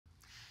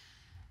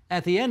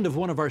At the end of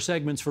one of our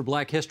segments for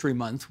Black History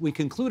Month, we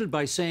concluded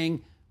by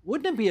saying,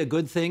 wouldn't it be a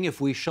good thing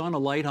if we shone a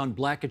light on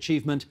Black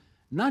achievement,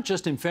 not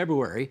just in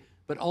February,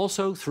 but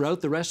also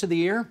throughout the rest of the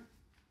year?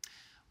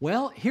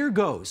 Well, here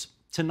goes.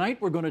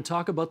 Tonight we're going to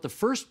talk about the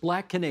first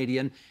Black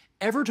Canadian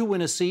ever to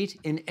win a seat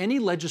in any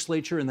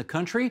legislature in the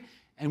country,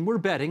 and we're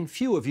betting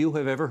few of you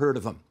have ever heard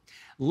of him.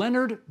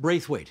 Leonard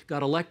Braithwaite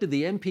got elected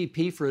the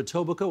MPP for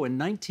Etobicoke in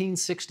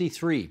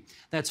 1963.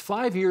 That's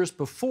 5 years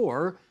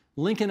before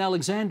Lincoln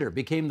Alexander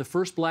became the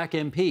first Black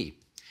MP.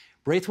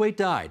 Braithwaite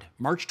died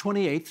March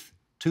 28,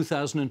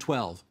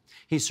 2012.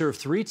 He served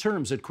 3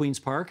 terms at Queen's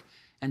Park,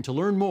 and to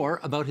learn more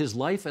about his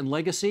life and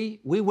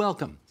legacy, we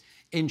welcome,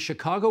 in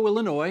Chicago,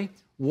 Illinois,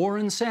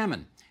 Warren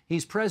Salmon.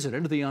 He's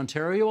president of the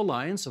Ontario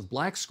Alliance of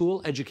Black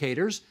School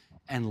Educators,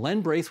 and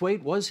Len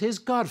Braithwaite was his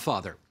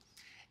godfather.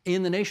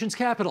 In the nation's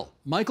capital,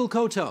 Michael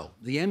Coteau,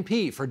 the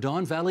MP for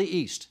Don Valley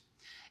East.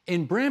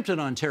 In Brampton,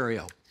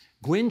 Ontario,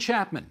 Gwyn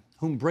Chapman,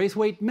 whom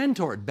Braithwaite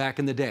mentored back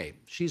in the day.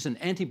 She's an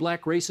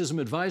anti-Black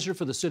racism advisor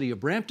for the city of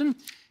Brampton,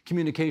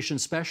 communication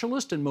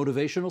specialist and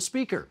motivational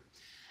speaker.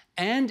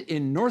 And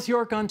in North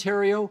York,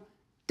 Ontario,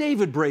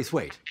 David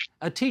Braithwaite,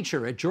 a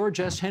teacher at George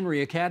S.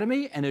 Henry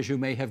Academy, and as you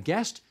may have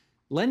guessed,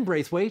 Len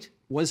Braithwaite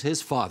was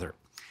his father.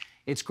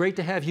 It's great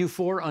to have you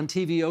 4 on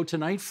TVO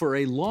tonight for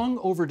a long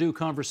overdue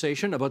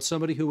conversation about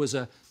somebody who was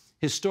a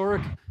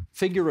historic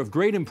figure of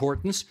great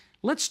importance.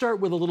 Let's start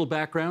with a little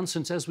background,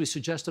 since as we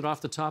suggested off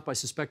the top, I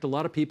suspect a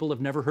lot of people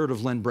have never heard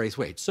of Len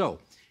Braithwaite. So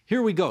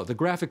here we go, the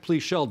graphic,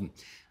 please, Sheldon.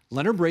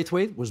 Leonard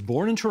Braithwaite was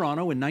born in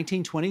Toronto in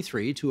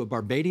 1923 to a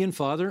Barbadian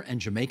father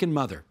and Jamaican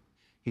mother.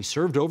 He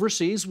served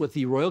overseas with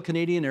the Royal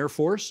Canadian Air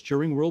Force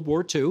during World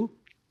War II,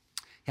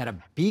 had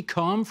a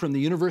BCom from the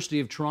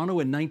University of Toronto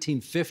in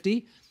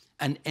 1950,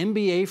 an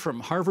MBA from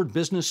Harvard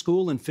Business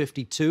School in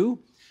 52,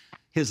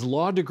 his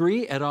law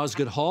degree at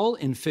Osgoode Hall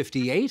in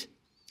 58,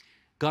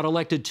 got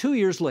elected 2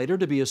 years later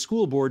to be a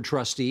school board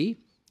trustee,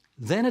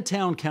 then a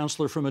town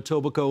councillor from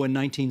Etobicoke in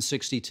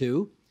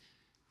 1962,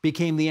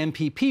 became the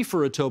MPP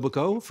for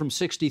Etobicoke from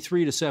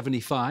 63 to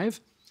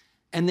 75,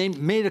 and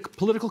then made a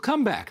political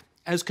comeback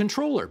as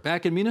controller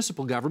back in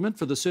municipal government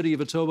for the city of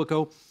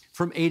Etobicoke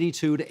from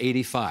 82 to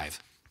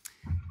 85.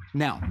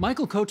 Now,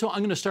 Michael Coteau, I'm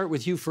going to start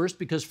with you first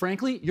because,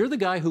 frankly, you're the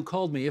guy who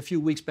called me a few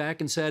weeks back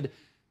and said,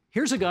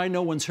 here's a guy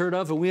no one's heard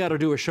of, and we ought to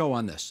do a show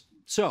on this.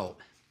 So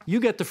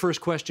you get the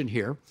first question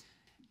here,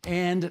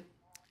 and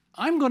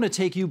I'm going to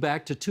take you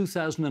back to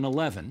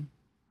 2011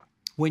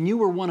 when you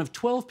were one of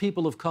 12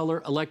 people of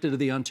color elected to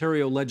the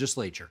Ontario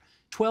legislature,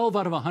 12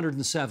 out of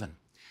 107.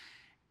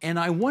 And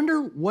I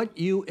wonder what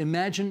you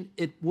imagine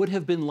it would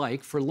have been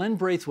like for Len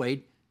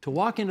Braithwaite to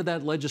walk into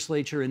that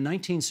legislature in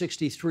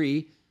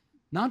 1963,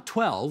 not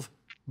 12,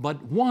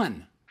 but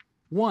one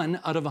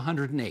out of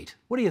 108.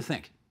 What do you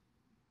think?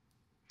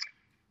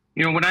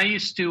 You know, when I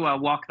used to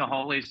walk the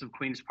hallways of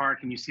Queen's Park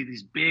and you see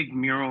these big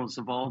murals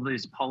of all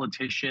these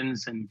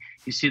politicians and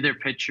you see their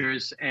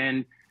pictures,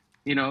 and,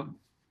 you know,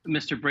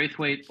 Mr.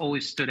 Braithwaite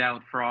always stood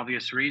out for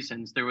obvious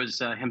reasons. There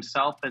was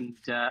himself and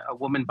a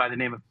woman by the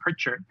name of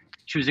Pritchard.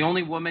 She was the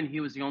only woman, he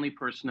was the only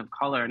person of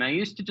color. And I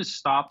used to just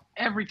stop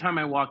every time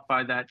I walked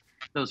by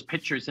those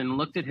pictures and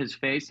looked at his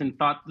face and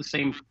thought the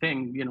same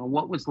thing, you know,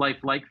 what was life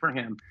like for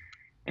him?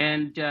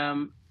 And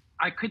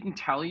I couldn't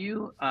tell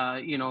you,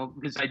 you know,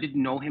 because I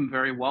didn't know him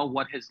very well,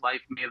 what his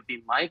life may have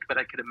been like, but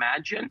I could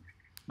imagine.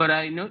 But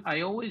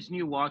I always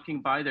knew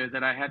walking by there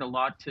that I had a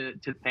lot to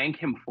thank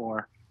him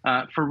for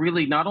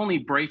really not only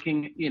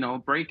breaking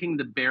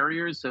the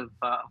barriers of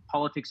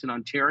politics in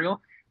Ontario,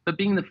 but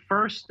being the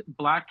first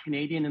Black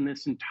Canadian in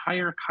this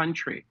entire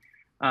country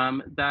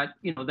that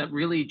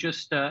really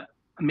just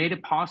made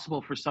it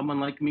possible for someone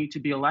like me to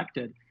be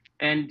elected.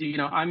 And, you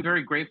know, I'm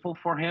very grateful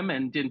for him.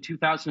 And in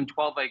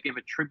 2012, I gave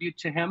a tribute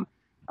to him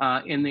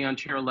in the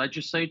Ontario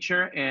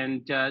legislature.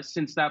 And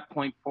since that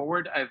point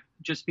forward, I've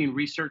just been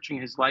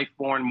researching his life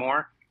more and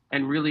more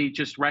and really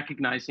just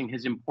recognizing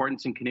his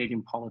importance in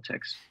Canadian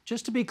politics.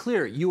 Just to be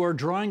clear, you are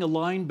drawing a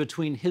line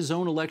between his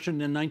own election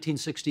in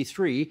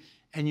 1963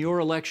 and your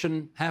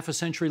election half a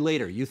century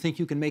later. You think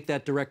you can make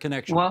that direct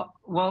connection?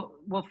 Well,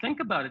 think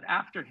about it.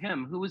 After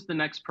him, who was the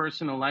next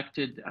person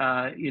elected,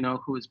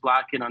 who was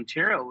Black in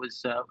Ontario? It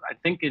was, I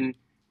think in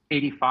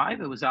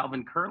 85, it was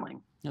Alvin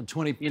Curling. And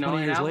 20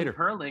 years later.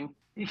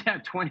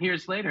 20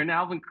 years later. And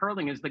Alvin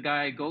Curling is the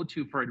guy I go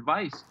to for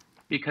advice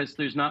because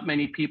there's not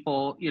many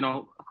people, you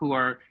know, who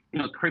are, you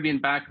know, Caribbean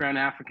background,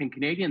 African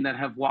Canadian that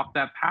have walked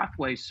that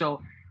pathway.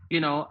 So, you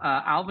know,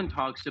 Alvin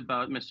talks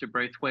about Mr.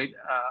 Braithwaite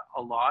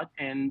a lot,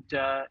 and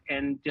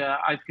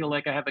I feel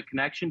like I have a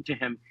connection to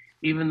him,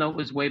 even though it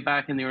was way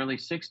back in the early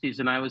 60s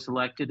and I was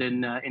elected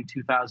in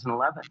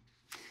 2011.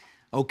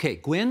 Okay,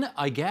 Gwyn,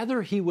 I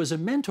gather he was a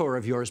mentor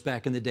of yours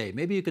back in the day.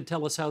 Maybe you could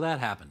tell us how that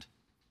happened.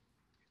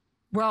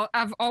 Well,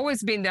 I've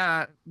always been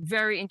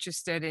very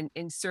interested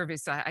in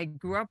service. I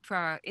grew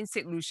up in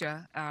St.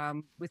 Lucia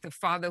with a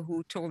father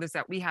who told us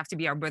that we have to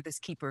be our brother's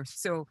keepers.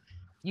 So,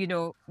 you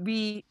know,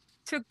 we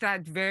took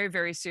that very,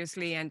 very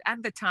seriously. And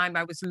at the time,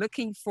 I was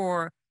looking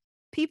for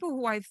people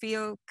who I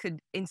feel could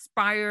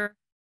inspire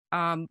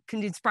can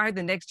inspire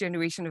the next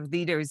generation of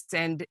leaders.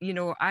 And,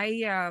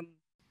 I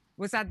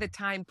was at the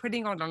time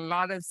putting on a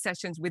lot of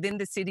sessions within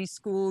the city,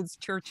 schools,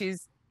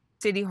 churches,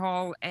 City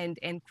Hall, and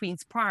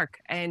Queen's Park.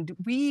 And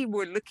we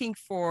were looking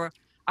for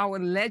our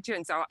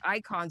legends, our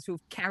icons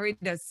who've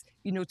carried us,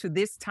 to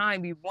this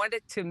time. We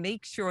wanted to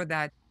make sure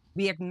that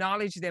we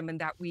acknowledge them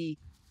and that we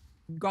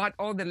got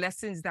all the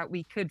lessons that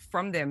we could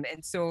from them.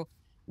 And so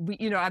we,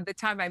 at the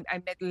time I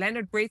met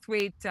Leonard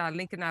Braithwaite,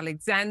 Lincoln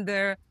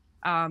Alexander,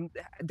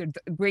 the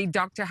great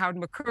Dr. Howard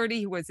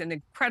McCurdy, who was an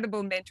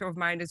incredible mentor of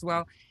mine as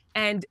well.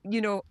 And,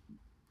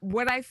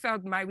 what I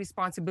felt my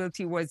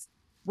responsibility was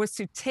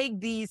to take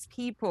these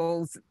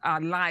people's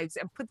lives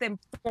and put them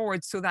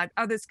forward so that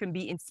others can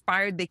be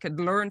inspired, they could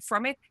learn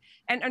from it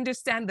and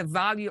understand the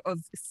value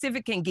of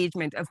civic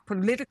engagement, of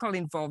political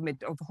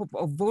involvement, of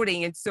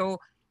voting. And so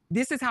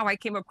this is how I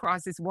came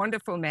across this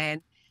wonderful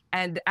man.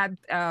 And at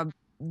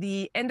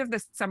the end of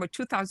the summer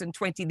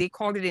 2020, they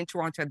called it in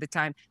Toronto at the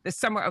time, the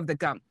Summer of the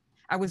Gum.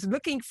 I was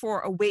looking for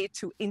a way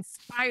to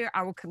inspire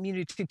our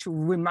community, to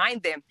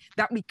remind them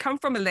that we come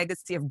from a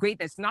legacy of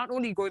greatness, not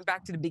only going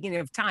back to the beginning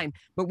of time,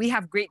 but we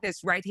have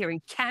greatness right here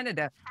in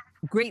Canada,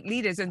 great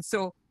leaders. And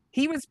so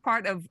he was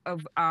part of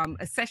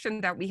a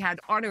session that we had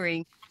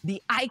honoring the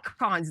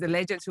icons, the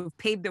legends who have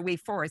paved the way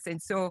for us.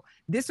 And so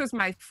this was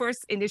my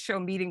first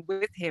initial meeting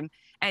with him.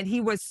 And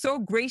he was so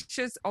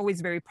gracious, always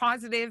very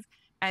positive,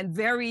 and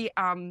very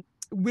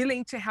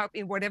willing to help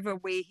in whatever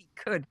way he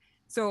could.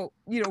 So,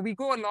 we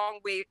go a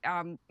long way.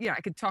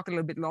 I could talk a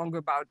little bit longer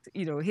about,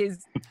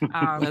 his.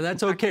 Well,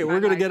 that's okay.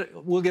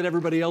 We'll get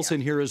everybody else in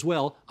here as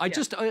well.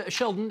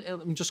 Sheldon,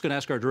 I'm just going to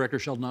ask our director,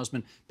 Sheldon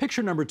Osman,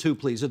 picture number 2,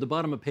 please, at the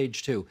bottom of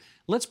page 2.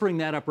 Let's bring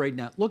that up right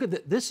now. Look at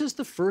that. This is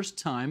the first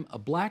time a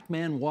black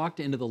man walked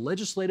into the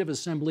Legislative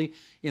Assembly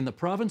in the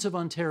province of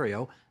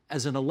Ontario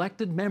as an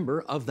elected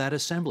member of that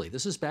assembly.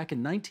 This is back in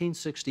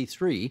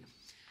 1963.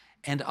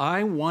 And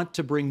I want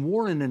to bring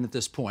Warren in at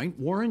this point.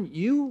 Warren,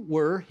 you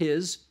were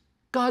his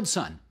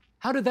godson.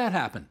 How did that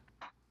happen?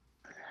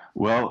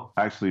 Well,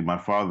 actually, my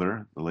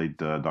father, the late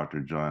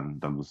Dr. John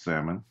Douglas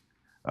Salmon,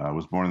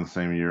 was born in the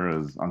same year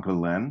as Uncle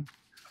Len.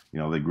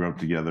 They grew up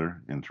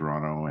together in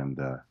Toronto and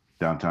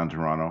downtown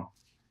Toronto,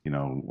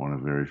 one of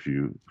very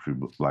few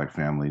black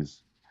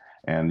families.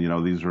 And,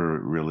 these were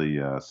really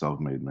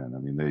self-made men. I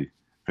mean, they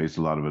faced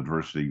a lot of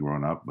adversity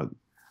growing up, but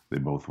they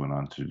both went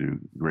on to do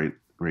great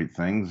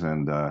things.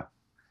 And,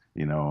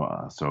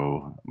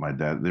 so my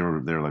dad, they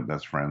were like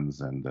best friends.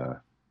 And,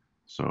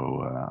 So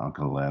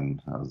Uncle Len,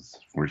 I was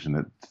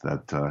fortunate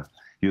that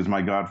he was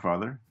my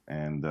godfather,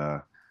 and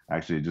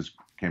actually just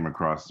came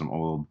across some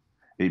old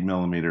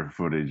 8mm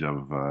footage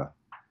of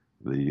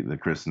the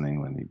christening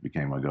when he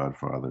became my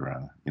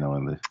godfather, in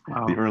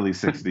the early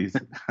 60s.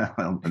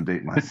 I'll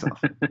date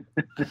myself.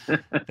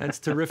 That's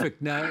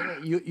terrific. Now,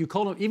 you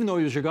called him, even though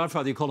he was your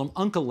godfather, you called him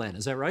Uncle Len,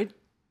 is that right?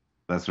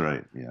 That's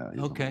right, yeah.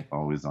 Okay.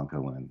 Always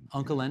Uncle Len.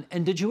 Uncle Len.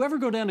 And did you ever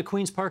go down to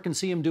Queen's Park and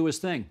see him do his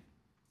thing?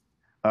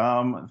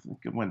 I think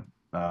it went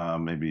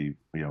maybe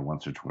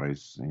once or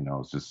twice. I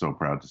was just so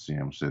proud to see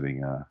him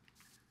sitting,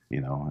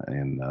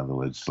 in the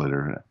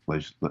legislature,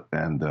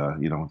 and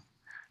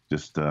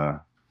just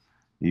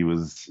he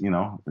was,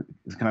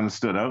 he kind of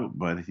stood out,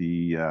 but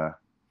he,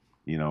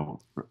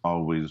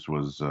 always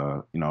was,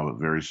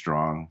 very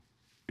strong.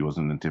 He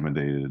wasn't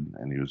intimidated,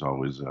 and he was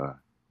always,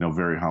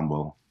 very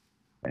humble,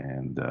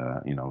 and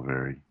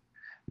very,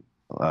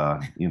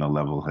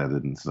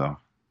 level-headed and stuff.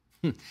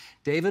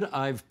 David,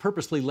 I've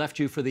purposely left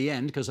you for the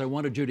end because I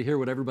wanted you to hear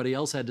what everybody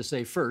else had to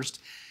say first.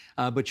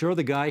 But you're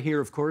the guy here,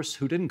 of course,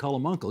 who didn't call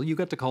him uncle. You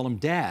got to call him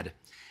dad.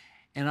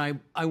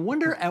 And I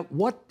wonder at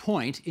what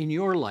point in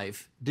your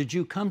life did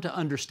you come to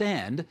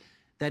understand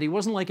that he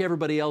wasn't like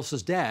everybody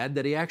else's dad,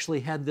 that he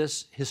actually had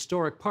this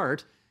historic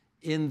part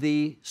in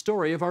the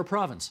story of our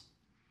province?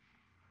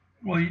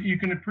 Well, you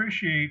can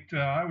appreciate,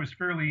 I was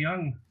fairly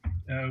young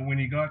when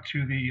he got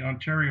to the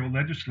Ontario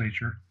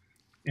legislature.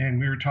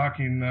 And we were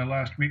talking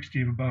last week,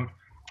 Steve, about,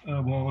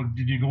 well,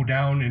 did you go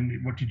down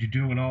and what did you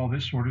do and all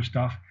this sort of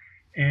stuff.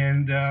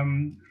 And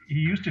he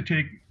used to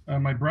take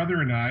my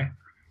brother and I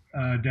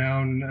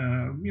down,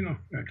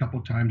 a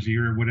couple times a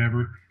year or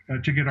whatever,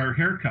 to get our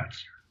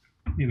haircuts,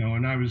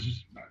 and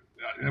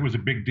that was a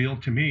big deal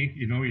to me.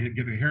 You'd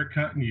get a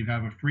haircut and you'd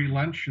have a free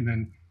lunch and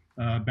then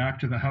back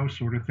to the house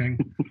sort of thing.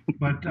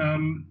 But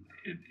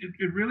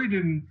it really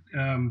didn't,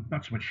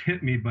 not so much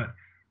hit me, but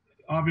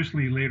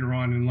obviously later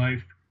on in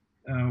life,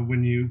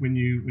 when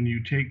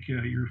you take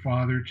your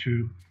father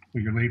to,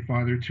 or your late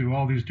father, to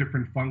all these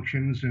different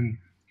functions, and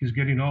he's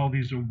getting all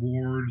these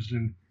awards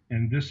and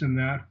this and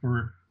that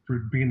for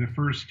being the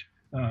first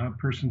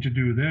person to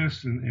do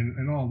this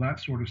and all that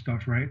sort of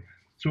stuff, right?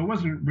 So it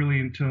wasn't really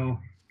until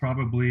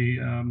probably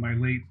my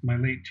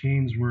late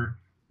teens where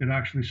it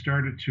actually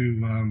started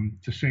to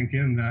sink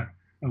in that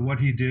what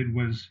he did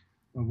was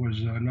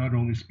not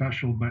only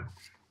special, but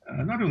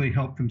not only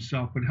helped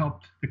himself, but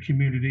helped the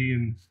community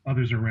and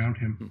others around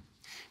him.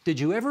 Did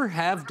you ever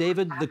have,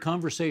 David, the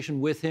conversation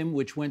with him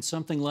which went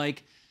something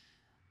like,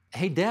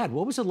 hey, Dad,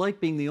 what was it like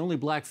being the only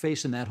black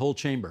face in that whole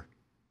chamber?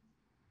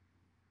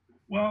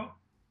 Well,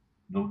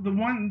 the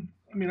one,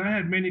 I mean, I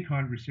had many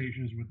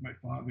conversations with my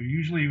father.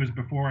 Usually it was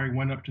before I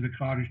went up to the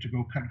cottage to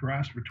go cut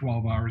grass for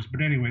 12 hours.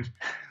 But anyways,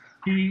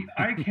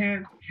 I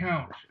can't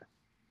count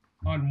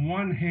on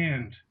one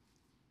hand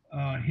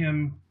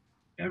him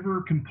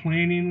ever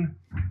complaining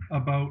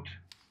about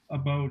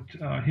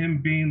him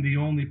being the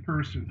only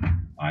person.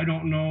 I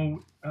don't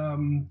know.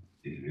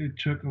 It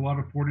took a lot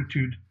of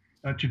fortitude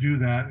to do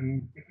that.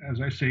 And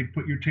as I say,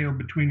 put your tail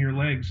between your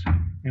legs.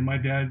 And my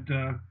dad,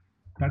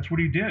 that's what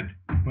he did.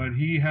 But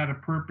he had a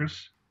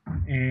purpose,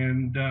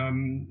 and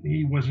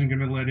he wasn't going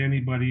to let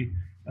anybody,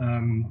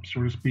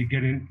 so to speak,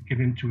 get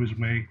into his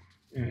way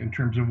in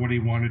terms of what he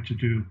wanted to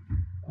do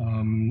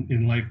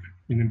in life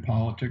and in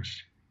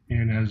politics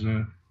and as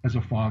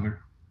a father.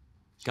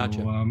 Gotcha.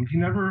 So, he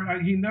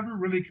never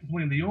really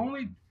complained. The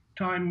only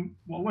time,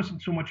 well, it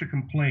wasn't so much a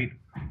complaint.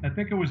 I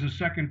think it was the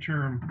second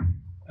term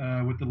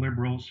with the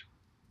Liberals,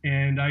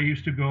 and I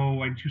used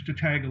to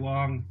tag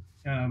along,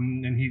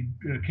 and he'd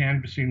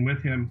canvassing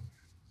with him,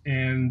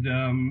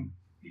 and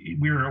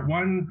we were at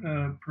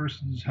one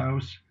person's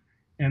house,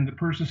 and the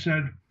person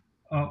said,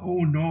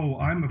 "Oh no,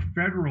 I'm a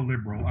federal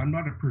Liberal. I'm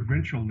not a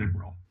provincial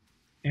Liberal."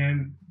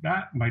 And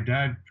that, my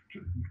dad,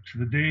 to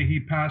the day he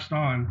passed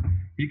on,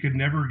 he could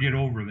never get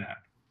over that.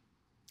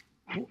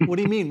 What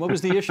do you mean? What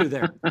was the issue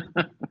there?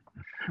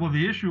 Well,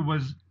 the issue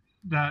was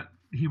that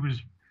he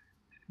was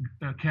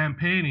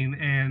campaigning,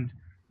 and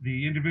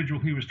the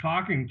individual he was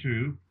talking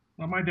to,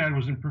 well, my dad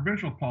was in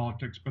provincial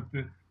politics, but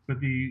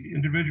the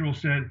individual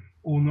said,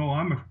 "Oh no,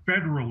 I'm a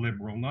federal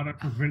Liberal, not a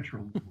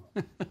provincial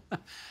Liberal."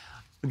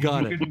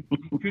 Got it.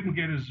 He couldn't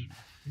get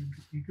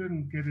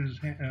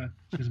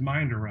his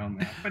mind around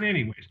that. But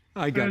anyways,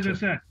 as I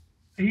said,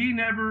 he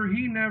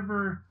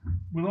never,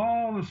 with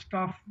all the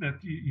stuff that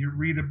you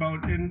read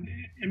about, and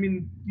I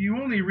mean, you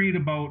only read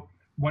about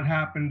what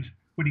happened,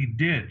 what he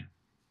did,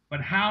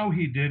 but how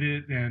he did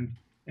it,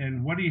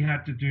 and what he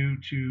had to do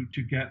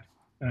to get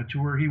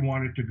to where he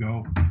wanted to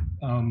go,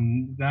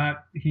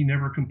 that he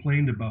never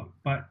complained about.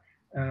 But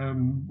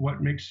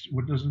what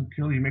doesn't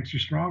kill you makes you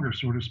stronger,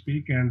 so to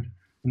speak, and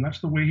that's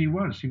the way he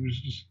was. He was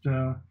just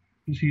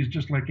he's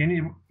just like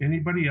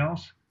anybody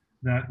else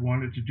that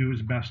wanted to do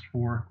his best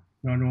for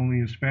not only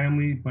his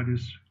family but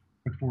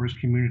for his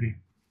community.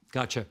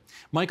 Gotcha.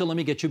 Michael, let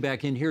me get you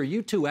back in here.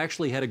 You two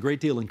actually had a great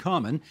deal in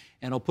common,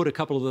 and I'll put a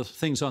couple of the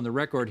things on the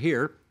record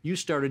here. You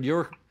started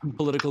your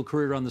political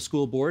career on the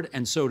school board,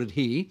 and so did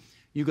he.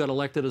 You got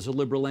elected as a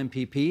Liberal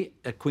MPP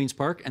at Queen's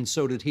Park, and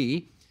so did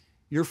he.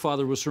 Your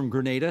father was from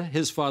Grenada.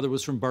 His father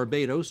was from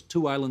Barbados,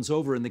 2 islands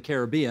over in the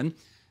Caribbean.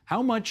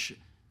 How much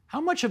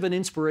of an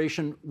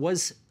inspiration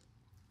was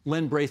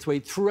Len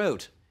Braithwaite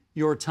throughout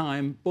your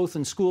time, both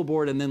in school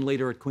board and then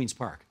later at Queen's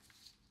Park?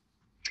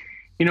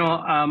 You know,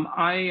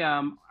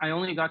 I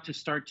only got to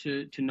start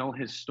to know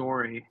his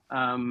story,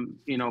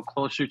 you know,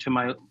 closer to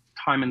my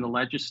time in the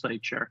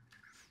legislature.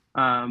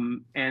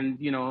 And,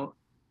 you know,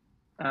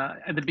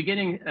 at the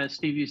beginning,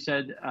 Steve, you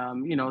said,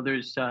 you know,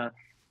 there's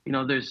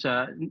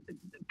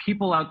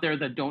people out there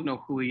that don't know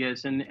who he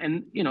is.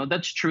 And, you know,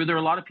 that's true. There are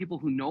a lot of people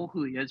who know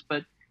who he is.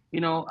 But,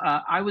 you know,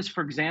 I was,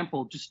 for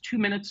example, just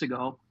 20 minutes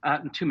ago,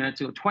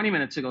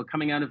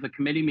 coming out of a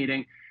committee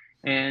meeting,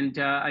 and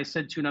I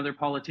said to another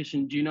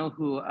politician, "Do you know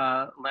who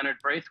Leonard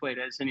Braithwaite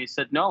is?" And he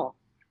said, "No."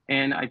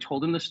 And I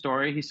told him the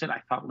story. He said,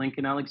 "I thought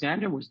Lincoln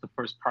Alexander was the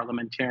first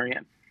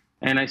parliamentarian."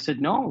 And I said,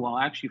 "No, well,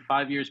 actually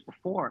 5 years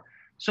before."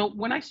 So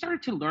when I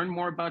started to learn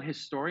more about his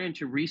story and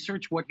to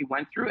research what he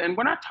went through, and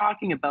we're not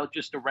talking about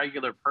just a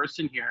regular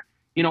person here,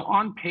 you know,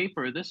 on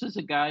paper, this is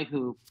a guy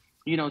who,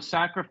 you know,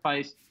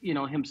 sacrificed, you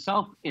know,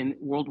 himself in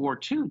World War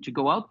II to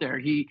go out there.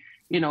 He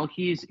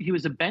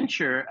was a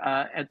bencher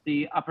at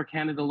the Upper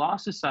Canada Law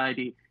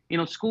Society, you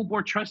know, school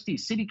board trustee,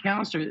 city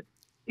councillor,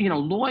 you know,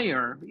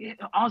 lawyer,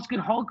 Osgoode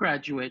Hall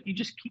graduate. You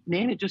just keep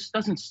naming it, just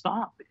doesn't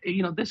stop.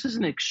 You know, this is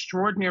an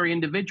extraordinary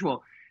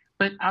individual.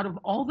 But out of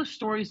all the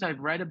stories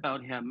I've read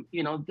about him,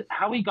 you know,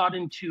 how he got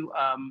into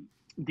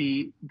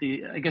the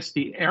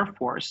Air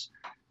Force,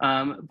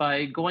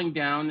 by going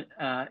down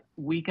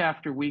week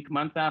after week,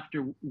 month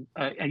after,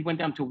 he went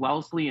down to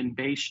Wellesley and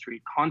Bay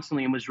Street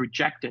constantly and was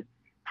rejected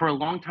for a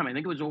long time. I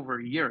think it was over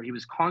a year. He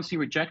was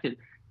constantly rejected.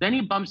 Then he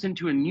bumps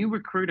into a new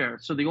recruiter.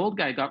 So the old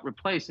guy got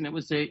replaced, and it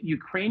was a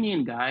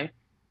Ukrainian guy.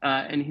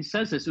 And he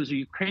says this, it was a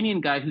Ukrainian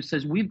guy who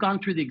says, "We've gone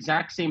through the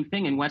exact same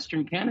thing in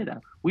Western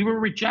Canada. We were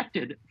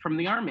rejected from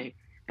the army."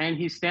 And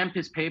he stamped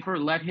his paper,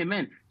 let him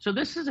in. So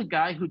this is a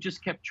guy who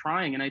just kept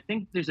trying. And I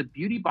think there's a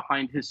beauty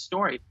behind his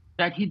story,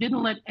 that he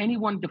didn't let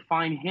anyone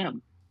define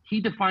him. He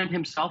defined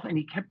himself, and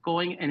he kept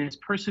going, and his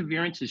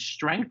perseverance, his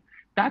strength,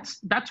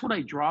 that's what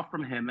I draw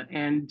from him.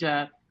 And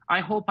I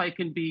hope I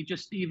can be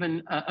just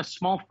even a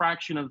small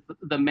fraction of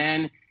the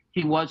man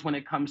he was when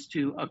it comes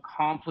to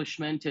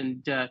accomplishment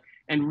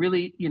and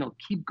really, you know,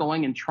 keep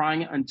going and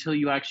trying until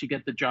you actually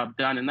get the job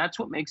done. And that's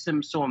what makes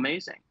him so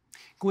amazing.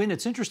 Gwyn,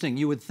 it's interesting.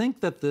 You would think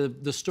that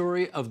the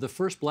story of the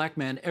first black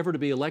man ever to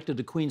be elected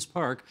to Queen's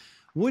Park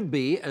would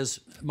be,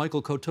 as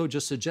Michael Coteau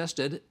just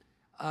suggested,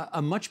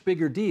 a much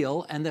bigger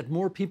deal, and that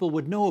more people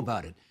would know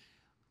about it.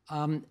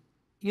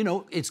 you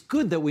know, it's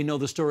good that we know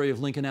the story of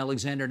Lincoln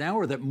Alexander now,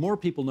 or that more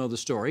people know the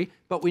story,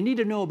 but we need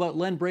to know about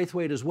Len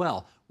Braithwaite as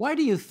well. Why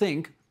do you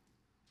think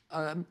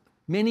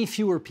many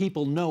fewer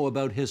people know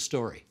about his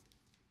story?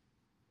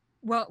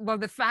 Well,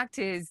 the fact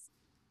is,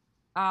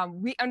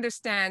 we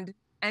understand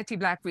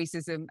anti-Black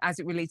racism as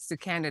it relates to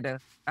Canada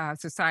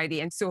society.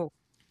 And so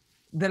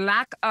the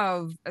lack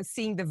of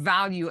seeing the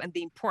value and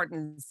the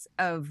importance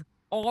of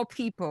all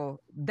people,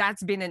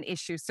 that's been an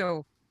issue.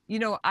 So, you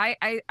know,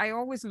 I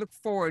always look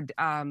forward,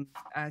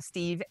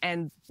 Steve,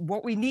 and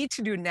what we need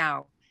to do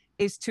now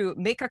is to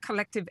make a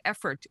collective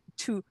effort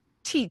to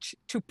teach,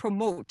 to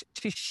promote,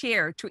 to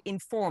share, to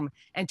inform,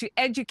 and to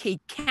educate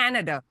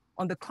Canada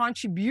on the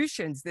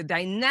contributions, the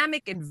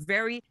dynamic and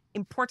very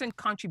important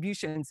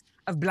contributions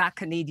of Black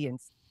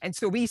Canadians. And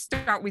so we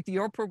start with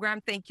your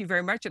program. Thank you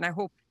very much. And I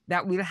hope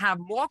that we'll have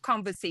more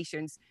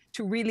conversations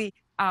to really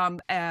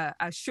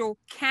show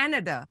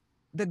Canada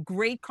the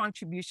great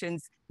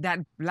contributions that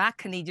Black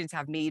Canadians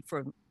have made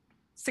from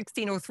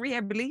 1603, I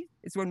believe,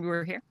 is when we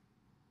were here.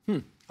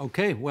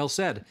 Okay, well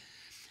said.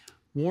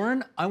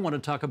 Warren, I want to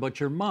talk about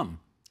your mom,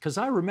 because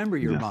I remember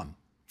your mom.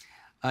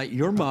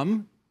 Your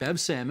mom, Bev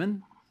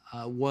Salmon,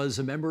 was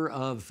a member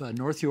of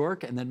North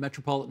York and then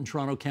Metropolitan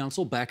Toronto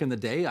Council back in the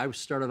day. I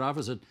started off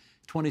as a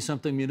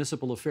 20-something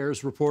municipal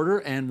affairs reporter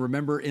and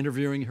remember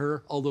interviewing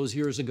her all those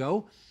years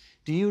ago.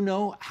 Do you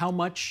know how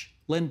much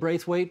Len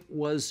Braithwaite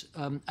was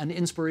an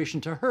inspiration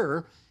to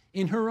her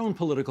in her own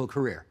political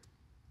career?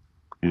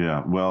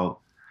 Yeah,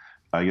 well,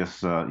 I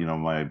guess, you know,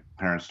 my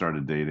parents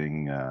started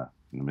dating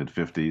in the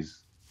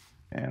mid-50s.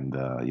 And,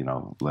 you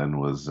know, Len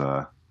was,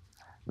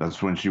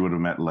 that's when she would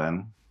have met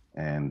Len.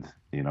 And,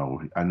 you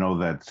know, I know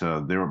that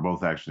they were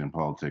both actually in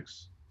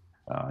politics,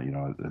 you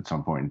know, at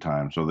some point in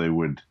time. So they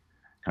would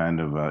kind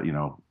of, you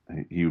know,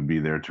 he would be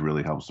there to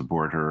really help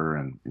support her,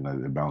 and, you know,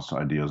 they bounced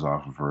ideas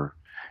off of her.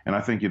 And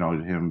I think, you know,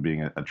 him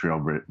being a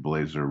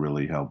trailblazer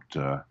really helped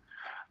to,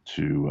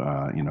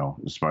 you know,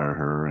 inspire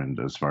her and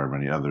inspire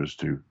many others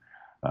to,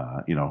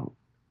 you know,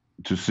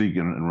 to seek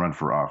and run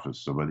for office.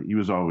 So, but he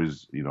was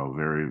always, you know,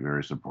 very,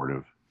 very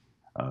supportive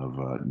of,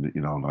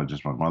 you know, not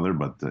just my mother,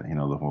 but, you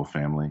know, the whole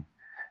family.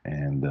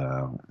 And,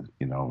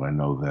 you know, I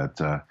know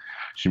that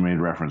she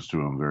made reference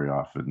to him very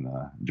often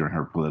during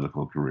her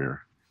political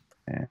career.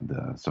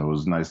 And so it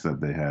was nice that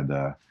they had,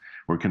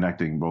 were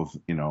connecting both,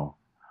 you know,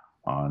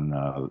 on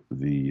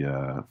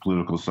the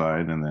political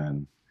side, and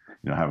then,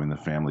 you know, having the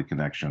family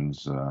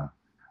connections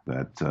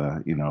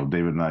that, you know,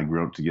 David and I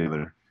grew up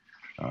together.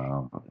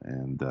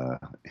 And,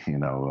 you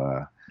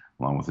know,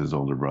 along with his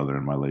older brother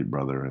and my late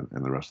brother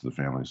and the rest of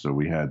the family. So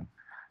we had,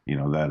 you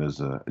know, that as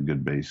a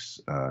good base,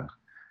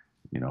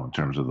 you know, in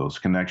terms of those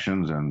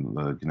connections, and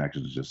the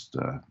connections just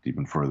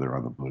even further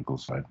on the political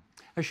side.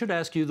 I should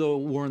ask you, though,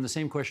 Warren, the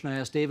same question I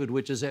asked David,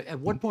 which is, at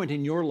what point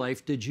in your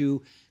life did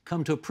you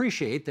come to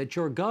appreciate that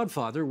your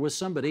godfather was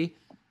somebody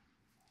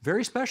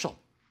very special?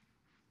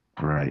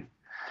 Right.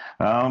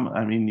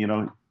 I mean, you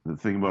know, the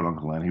thing about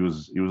Uncle Len, he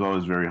was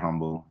always very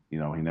humble. You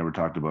know, he never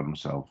talked about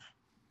himself,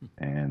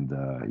 and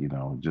you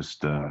know,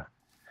 just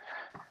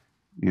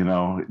you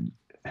know,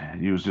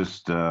 he was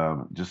just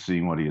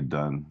seeing what he had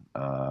done.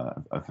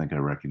 I think I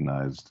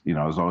recognized. You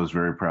know, I was always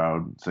very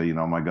proud. Say, you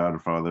know, my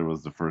godfather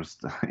was the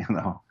first, you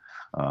know,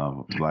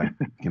 Black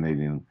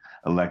Canadian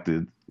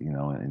elected, you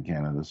know, in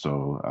Canada.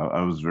 So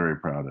I was very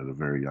proud at a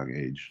very young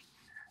age,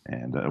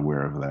 and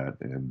aware of that.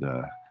 And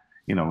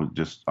you know,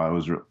 just I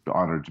was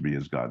honored to be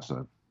his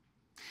godson.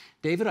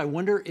 David, I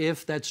wonder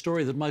if that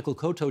story that Michael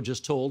Coteau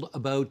just told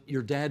about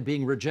your dad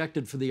being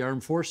rejected for the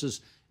armed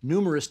forces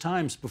numerous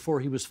times before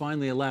he was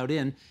finally allowed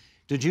in,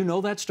 did you know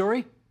that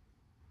story?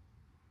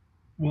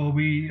 Well,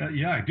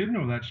 yeah, I did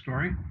know that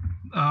story.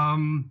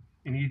 And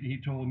he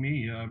told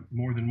me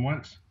more than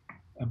once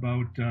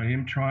about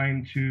him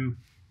trying to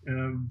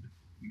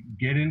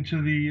get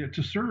into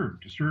to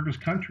serve his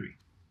country.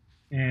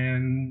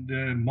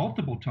 And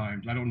multiple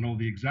times, I don't know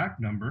the exact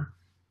number,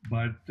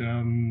 but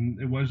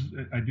it was,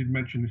 I did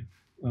mention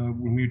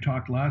when we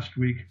talked last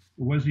week,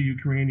 it was a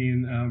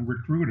Ukrainian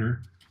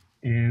recruiter,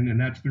 and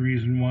that's the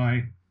reason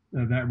why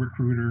that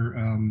recruiter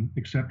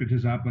accepted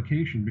his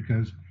application,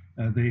 because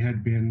they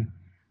had been,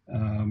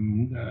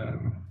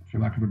 for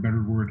lack of a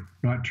better word,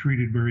 not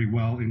treated very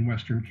well in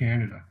Western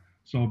Canada.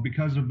 So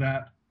because of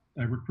that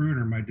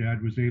recruiter, my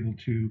dad was able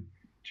to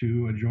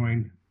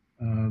join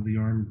the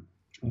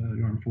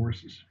armed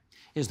forces.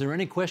 Is there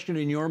any question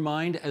in your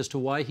mind as to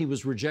why he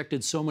was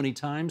rejected so many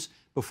times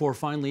before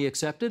finally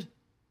accepted?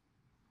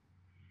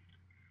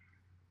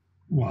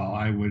 Well,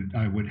 I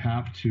would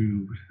have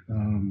to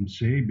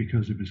say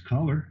because of his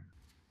color.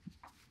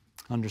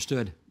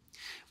 Understood.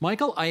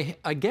 Michael,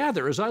 I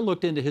gather, as I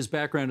looked into his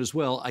background as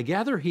well, I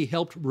gather he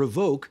helped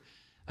revoke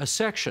a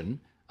section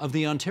of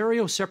the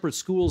Ontario Separate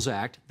Schools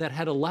Act that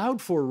had allowed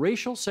for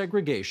racial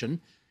segregation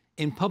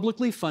in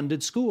publicly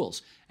funded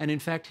schools. And in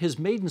fact, his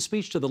maiden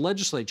speech to the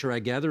legislature, I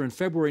gather, in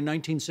February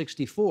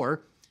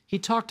 1964, he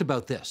talked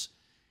about this.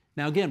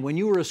 Now, again, when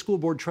you were a school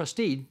board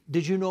trustee,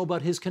 did you know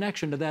about his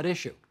connection to that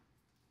issue?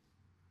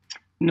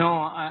 No,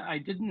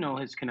 I didn't know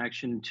his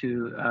connection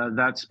to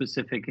that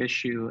specific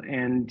issue.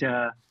 And,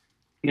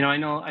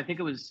 I think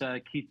it was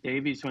Keith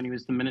Davies, when he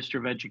was the Minister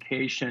of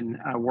Education,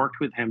 worked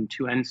with him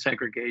to end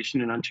segregation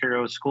in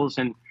Ontario schools.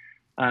 And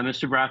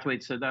Mr.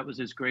 Braithwaite said that was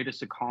his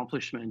greatest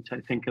accomplishment,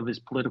 I think, of his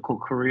political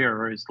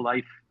career or his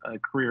life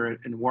career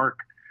and work.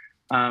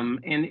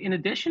 And in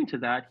addition to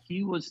that,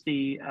 he was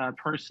the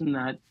person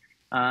that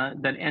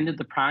ended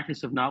the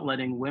practice of not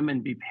letting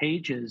women be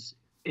pages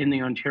in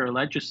the Ontario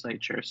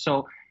legislature.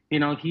 So,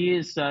 he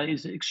is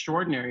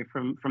extraordinary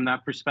from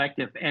that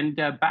perspective. And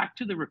back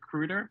to the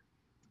recruiter,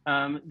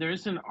 there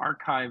is an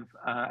archive.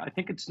 I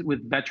think it's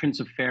with Veterans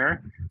Affairs.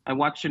 I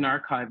watched an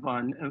archive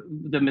on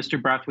that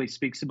Mr. Braithwaite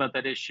speaks about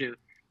that issue,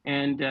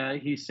 and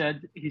he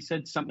said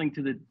something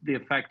to the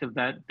effect of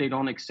that they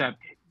don't accept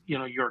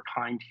your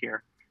kind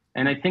here.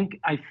 And I think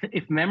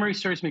if memory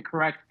serves me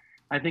correct,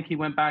 I think he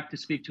went back to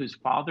speak to his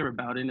father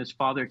about it, and his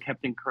father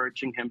kept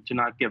encouraging him to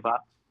not give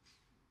up.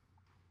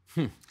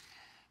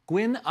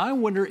 Gwyn, I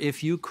wonder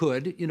if you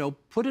could,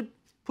 put it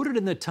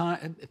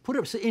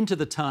into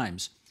the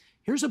times.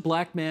 Here's a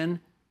black man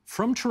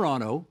from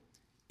Toronto.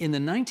 In the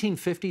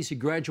 1950s, he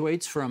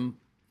graduates from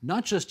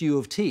not just U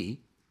of T,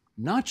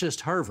 not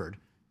just Harvard,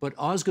 but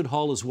Osgoode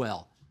Hall as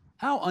well.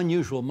 How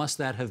unusual must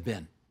that have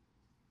been?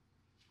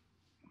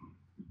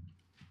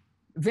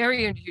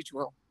 Very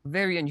unusual,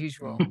 very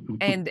unusual.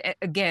 And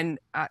again,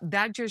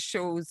 that just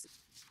shows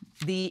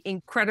the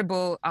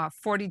incredible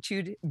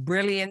fortitude,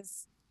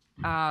 brilliance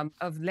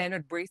of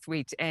Leonard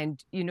Braithwaite.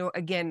 And,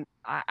 again,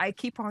 I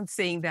keep on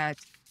saying that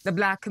the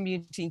Black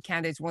community in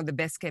Canada is one of the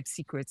best kept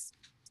secrets.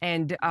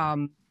 And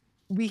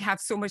we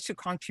have so much to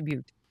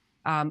contribute.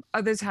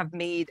 Others have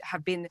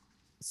been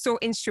so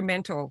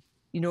instrumental,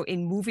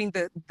 in moving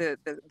the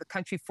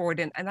country forward.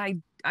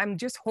 And I'm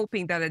just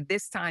hoping that at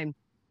this time,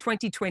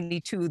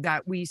 2022,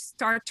 that we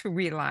start to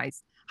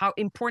realize how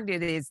important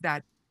it is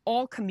that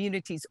all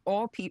communities,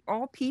 all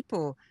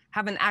people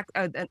have an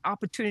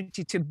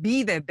opportunity to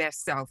be their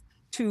best self,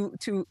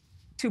 to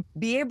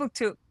be able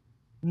to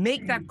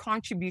make that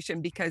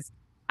contribution. Because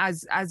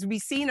as we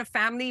see in a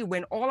family,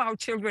 when all our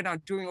children are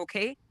doing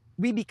okay,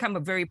 we become a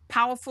very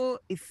powerful,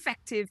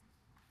 effective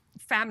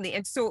family.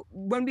 And so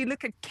when we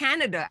look at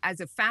Canada as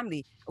a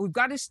family, we've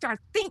got to start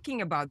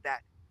thinking about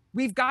that.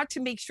 We've got to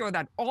make sure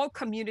that all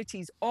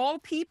communities, all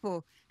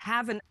people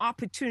have an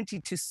opportunity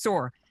to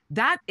soar.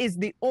 That is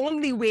the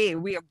only way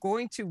we are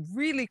going to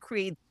really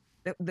create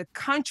the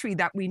country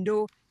that we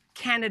know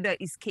Canada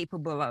is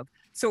capable of.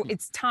 So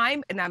it's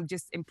time, and I'm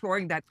just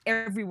imploring that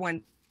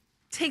everyone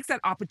takes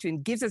that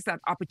opportunity, gives us that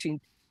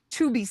opportunity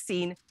to be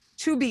seen,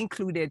 to be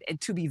included,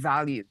 and to be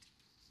valued.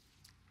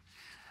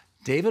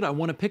 David, I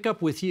want to pick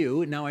up with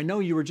you. Now, I know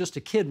you were just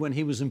a kid when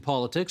he was in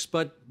politics,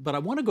 but I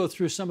want to go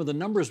through some of the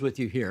numbers with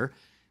you here,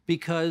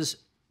 because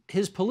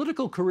his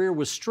political career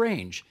was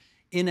strange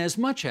in as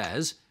much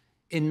as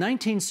in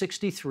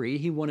 1963,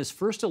 he won his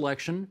first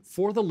election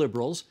for the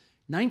Liberals.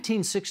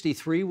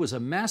 1963 was a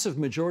massive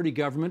majority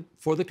government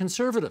for the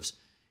Conservatives.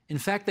 In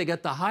fact, they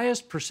got the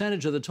highest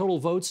percentage of the total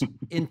votes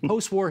in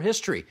post-war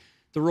history.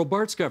 The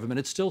Robarts government,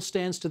 it still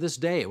stands to this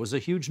day. It was a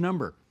huge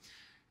number.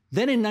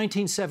 Then in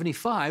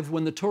 1975,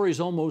 when the Tories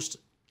almost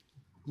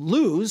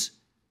lose,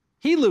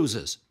 he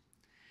loses.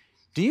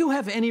 Do you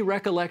have any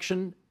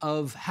recollection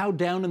of how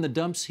down in the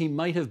dumps he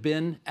might have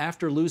been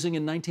after losing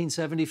in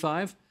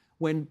 1975?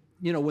 When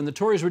the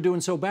Tories were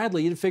doing so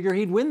badly, you'd figure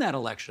he'd win that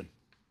election.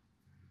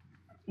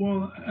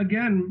 Well,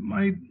 again,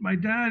 my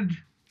dad,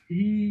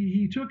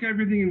 he took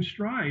everything in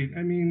stride.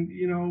 I mean,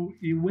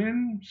 you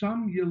win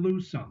some, you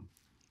lose some.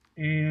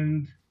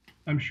 And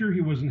I'm sure he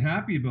wasn't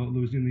happy about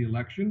losing the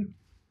election,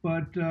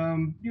 but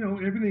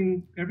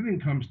everything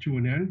comes to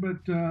an end. But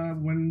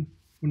when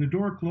the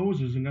door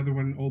closes, another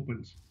one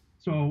opens.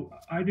 So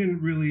I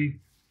didn't really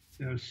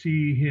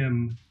see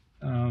him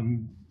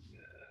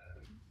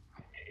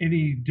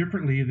any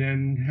differently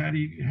than had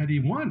he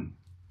won.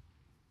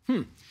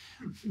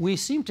 We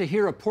seem to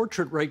hear a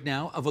portrait right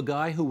now of a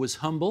guy who was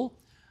humble,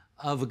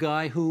 of a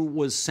guy who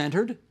was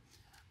centered.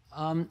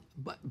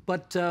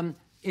 But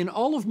in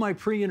all of my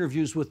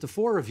pre-interviews with the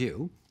four of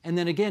you, and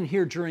then again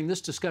here during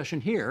this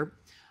discussion here,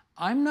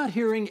 I'm not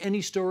hearing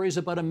any stories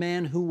about a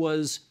man who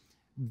was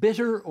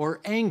bitter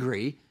or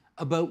angry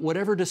about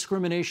whatever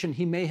discrimination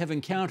he may have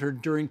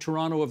encountered during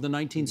Toronto of the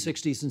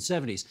 1960s and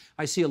 70s.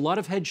 I see a lot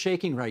of head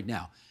shaking right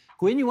now.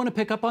 Gwyn, you want to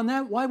pick up on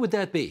that? Why would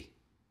that be?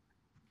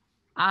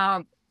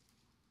 When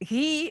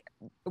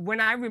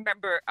I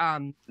remember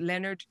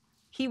Leonard,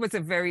 he was a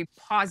very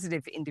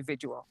positive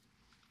individual.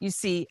 You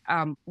see,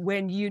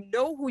 when you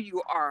know who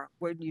you are,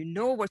 when you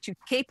know what you're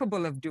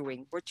capable of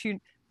doing,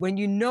 when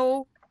you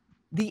know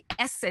the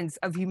essence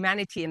of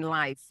humanity in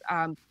life,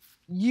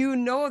 you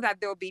know that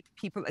there'll be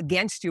people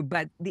against you,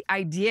 but the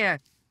idea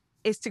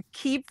is to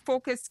keep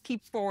focused,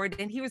 keep forward.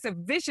 And he was a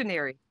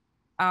visionary.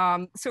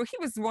 So he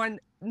was one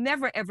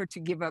never ever to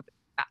give up.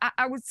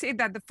 I would say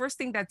that the first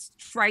thing that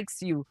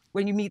strikes you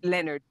when you meet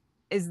Leonard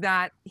is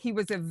that he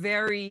was a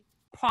very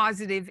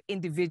positive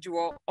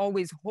individual,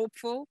 always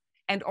hopeful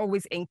and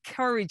always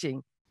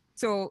encouraging.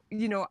 So,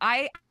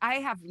 I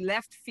have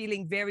left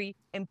feeling very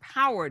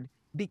empowered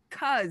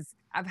because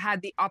I've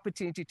had the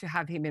opportunity to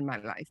have him in my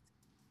life.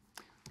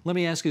 Let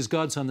me ask his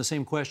godson the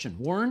same question.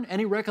 Warren,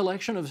 any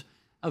recollection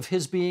of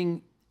his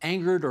being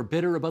angered or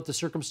bitter about the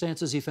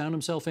circumstances he found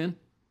himself in?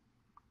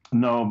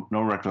 No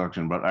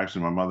recollection. But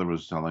actually, my mother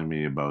was telling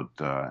me about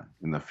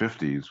in the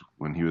 50s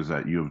when he was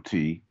at U of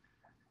T.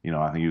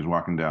 I think he was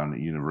walking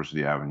down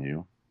University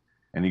Avenue,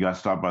 and he got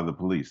stopped by the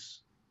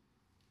police.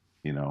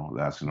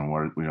 Asking him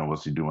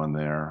what's he doing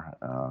there.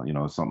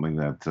 Something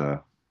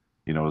that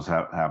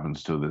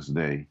happens to this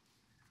day.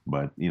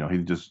 But he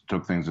just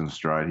took things in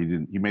stride.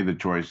 He made the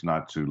choice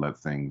not to let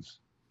things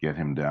get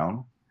him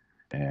down,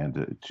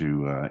 and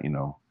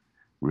to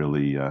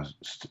really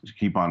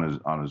keep on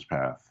his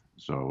path.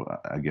 So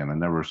again, I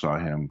never saw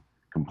him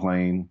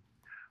complain.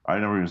 I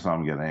never even saw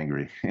him get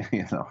angry.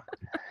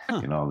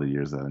 In all the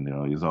years that I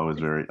knew, he's always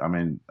very. I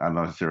mean, I'm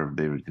not sure if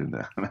David can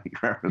make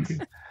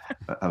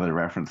other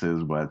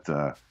references, but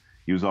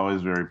he was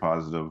always very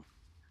positive.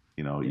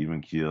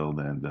 Even keeled,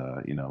 and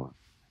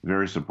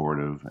very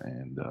supportive,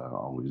 and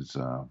always,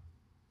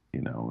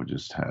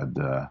 just had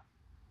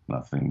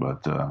nothing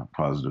but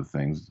positive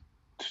things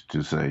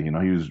to say.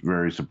 He was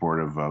very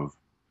supportive of,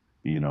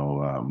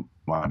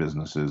 my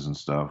businesses and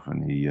stuff.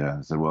 And he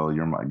said, "Well,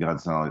 you're my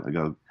godson. I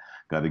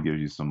got to give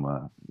you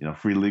some,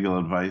 free legal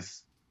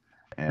advice."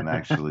 And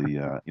actually,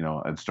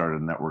 I'd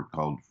started a network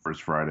called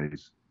First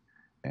Fridays,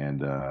 and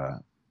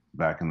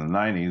back in the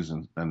 '90s,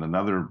 and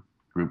another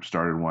group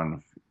started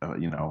one,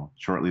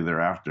 shortly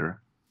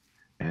thereafter.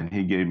 And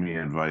he gave me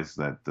advice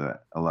that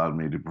allowed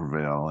me to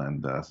prevail,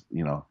 and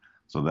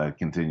so that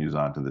continues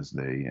on to this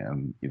day.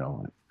 And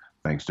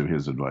thanks to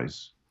his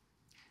advice.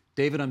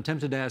 David, I'm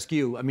tempted to ask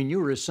you. I mean, you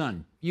were his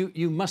son.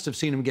 You must have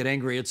seen him get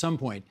angry at some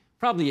point,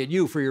 probably at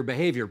you for your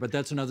behavior, but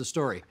that's another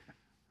story.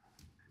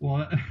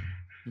 Well,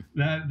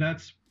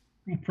 that's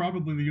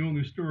probably the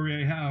only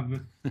story I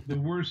have. The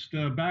worst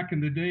back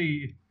in the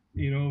day,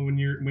 when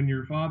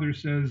your father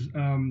says,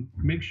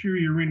 "Make sure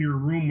you're in your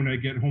room when I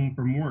get home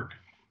from work."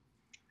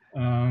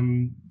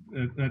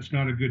 That's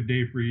not a good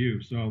day for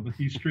you. So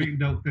he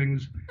straightened out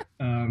things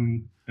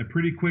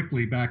pretty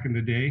quickly back in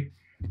the day.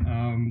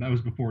 That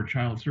was before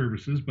child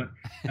services, but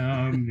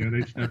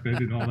they step in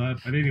and all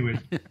that. But anyways,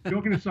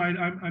 joking aside,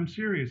 I'm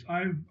serious.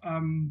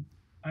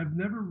 I've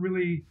never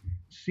really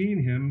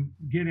seen him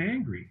get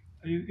angry.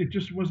 It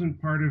just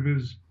wasn't part of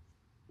his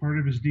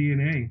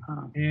DNA.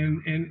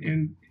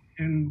 And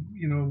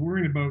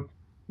worrying about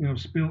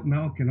spilt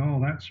milk and all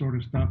that sort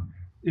of stuff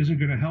isn't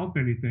going to help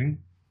anything.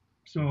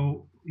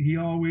 So he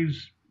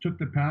always took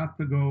the path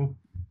to go,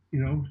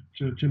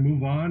 to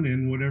move on,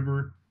 and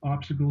whatever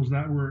obstacles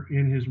that were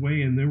in his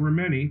way, and there were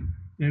many.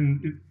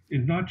 And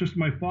it's not just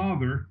my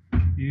father.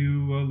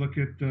 You look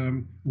at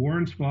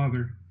Warren's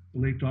father, the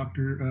late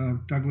Dr.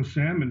 Douglas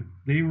Salmon.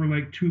 They were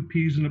like two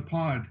peas in a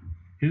pod.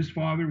 His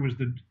father was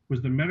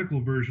the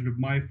medical version of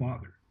my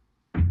father.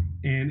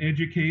 And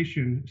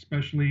education,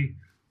 especially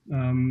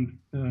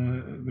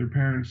their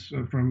parents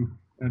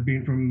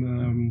being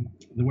from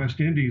the West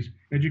Indies,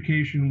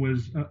 education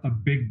was a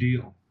big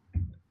deal,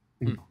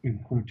 in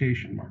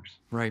quotation marks.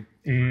 Right.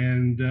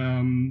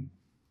 And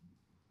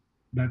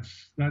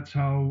that's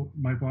how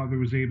my father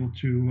was able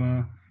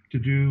to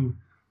do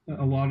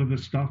a lot of the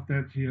stuff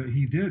that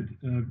he did,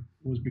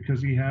 was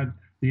because he had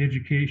the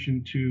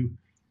education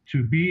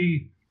to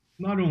be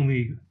not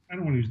only, I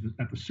don't want to use this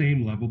at the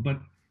same level, but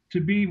to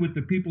be with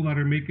the people that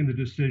are making the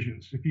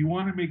decisions. If you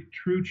want to make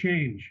true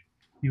change,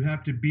 you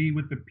have to be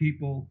with the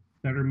people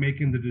that are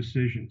making the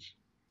decisions.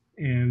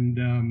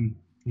 And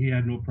he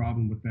had no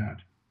problem with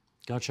that.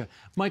 Gotcha.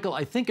 Michael,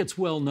 I think it's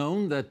well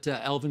known that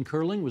Alvin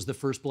Curling was the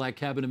first black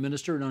cabinet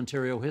minister in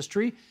Ontario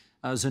history.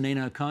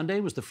 Zanena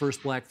Conde was the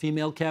first black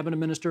female cabinet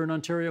minister in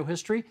Ontario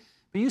history.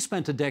 But you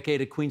spent a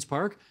decade at Queen's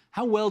Park.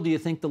 How well do you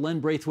think the Len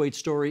Braithwaite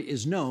story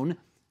is known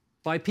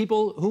by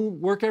people who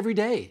work every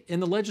day in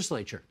the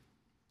legislature?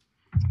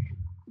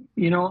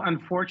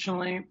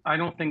 Unfortunately, I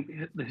don't think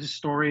his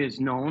story is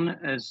known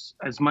as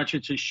much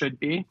as it should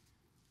be.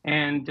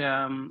 And,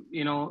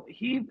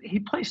 he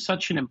plays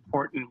such an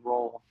important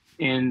role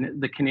in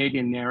the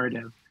Canadian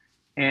narrative.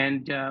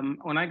 And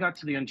when I got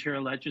to the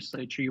Ontario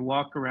legislature, you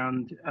walk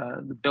around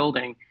the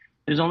building,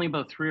 there's only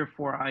about 3 or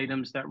 4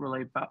 items that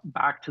relate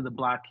back to the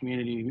Black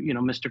community.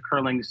 Mr.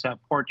 Curling's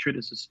portrait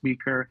as a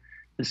speaker,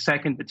 the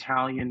 2nd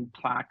Battalion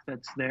plaque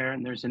that's there,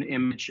 and there's an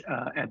image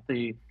at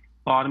the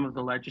bottom of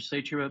the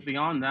legislature. But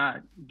beyond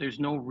that, there's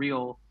no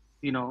real,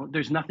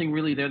 there's nothing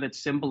really there that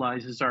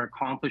symbolizes our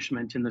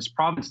accomplishment in this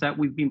province that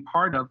we've been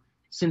part of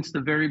since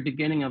the very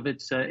beginning of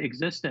its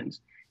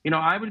existence.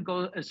 I would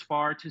go as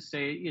far to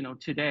say,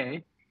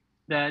 today,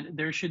 that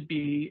there should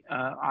be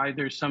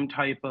either some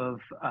type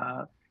of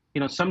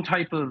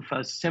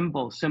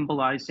symbol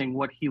symbolizing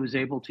what he was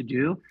able to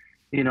do,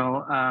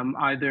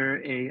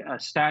 either a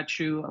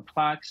statue, a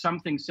plaque,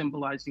 something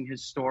symbolizing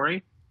his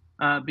story.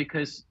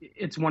 Because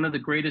it's one of the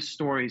greatest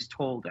stories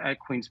told at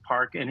Queen's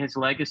Park, and his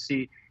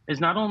legacy is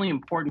not only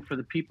important for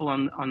the people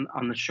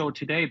on the show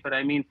today, but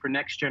I mean for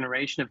next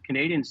generation of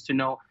Canadians to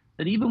know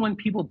that even when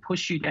people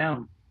push you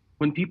down,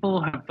 when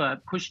people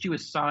have pushed you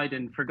aside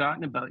and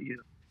forgotten about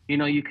you,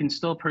 you can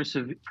still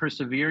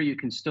persevere, you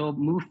can still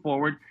move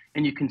forward,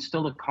 and you can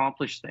still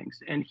accomplish things.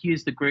 And he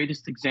is the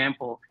greatest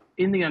example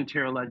in the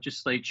Ontario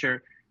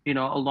legislature,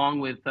 along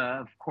with,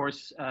 of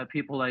course,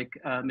 people like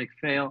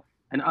McPhail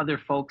and other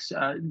folks.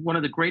 One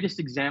of the greatest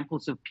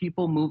examples of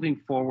people moving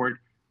forward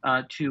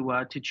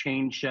to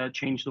change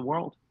the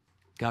world.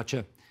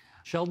 Gotcha.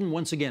 Sheldon,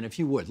 once again, if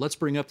you would, let's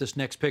bring up this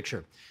next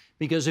picture.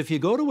 Because if you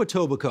go to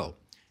Etobicoke,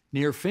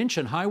 near Finch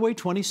and Highway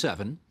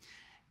 27,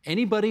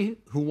 anybody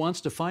who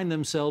wants to find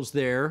themselves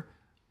there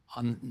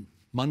on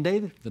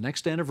Monday, the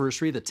next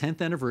anniversary, the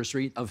 10th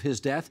anniversary of his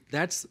death,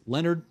 that's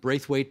Leonard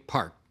Braithwaite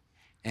Park.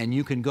 And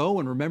you can go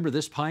and remember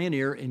this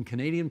pioneer in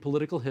Canadian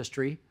political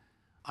history.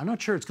 I'm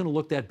not sure it's going to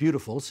look that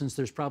beautiful since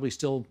there's probably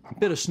still a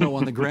bit of snow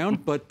on the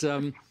ground, but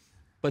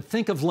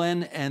think of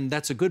Len, and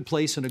that's a good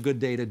place and a good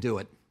day to do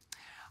it.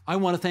 I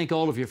want to thank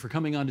all of you for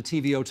coming on to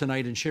TVO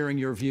tonight and sharing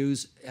your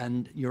views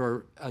and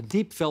your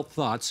deep felt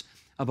thoughts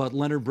about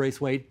Leonard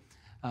Braithwaite,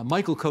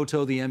 Michael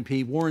Coteau, the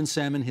MP, Warren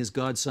Salmon, his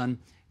godson,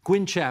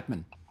 Gwyn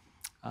Chapman,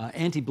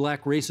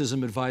 anti-black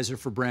racism advisor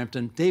for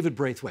Brampton, David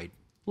Braithwaite,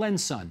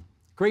 Len's son.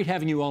 Great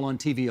having you all on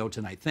TVO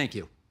tonight. Thank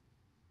you.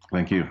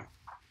 Thank you.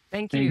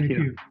 Thank you. Thank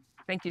you.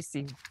 Thank you,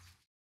 Steve.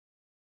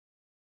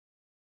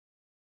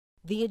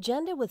 The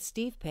Agenda with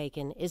Steve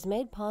Paikin is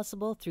made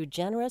possible through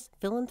generous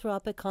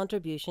philanthropic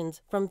contributions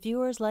from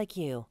viewers like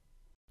you.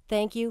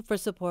 Thank you for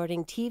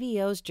supporting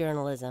TVO's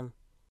journalism.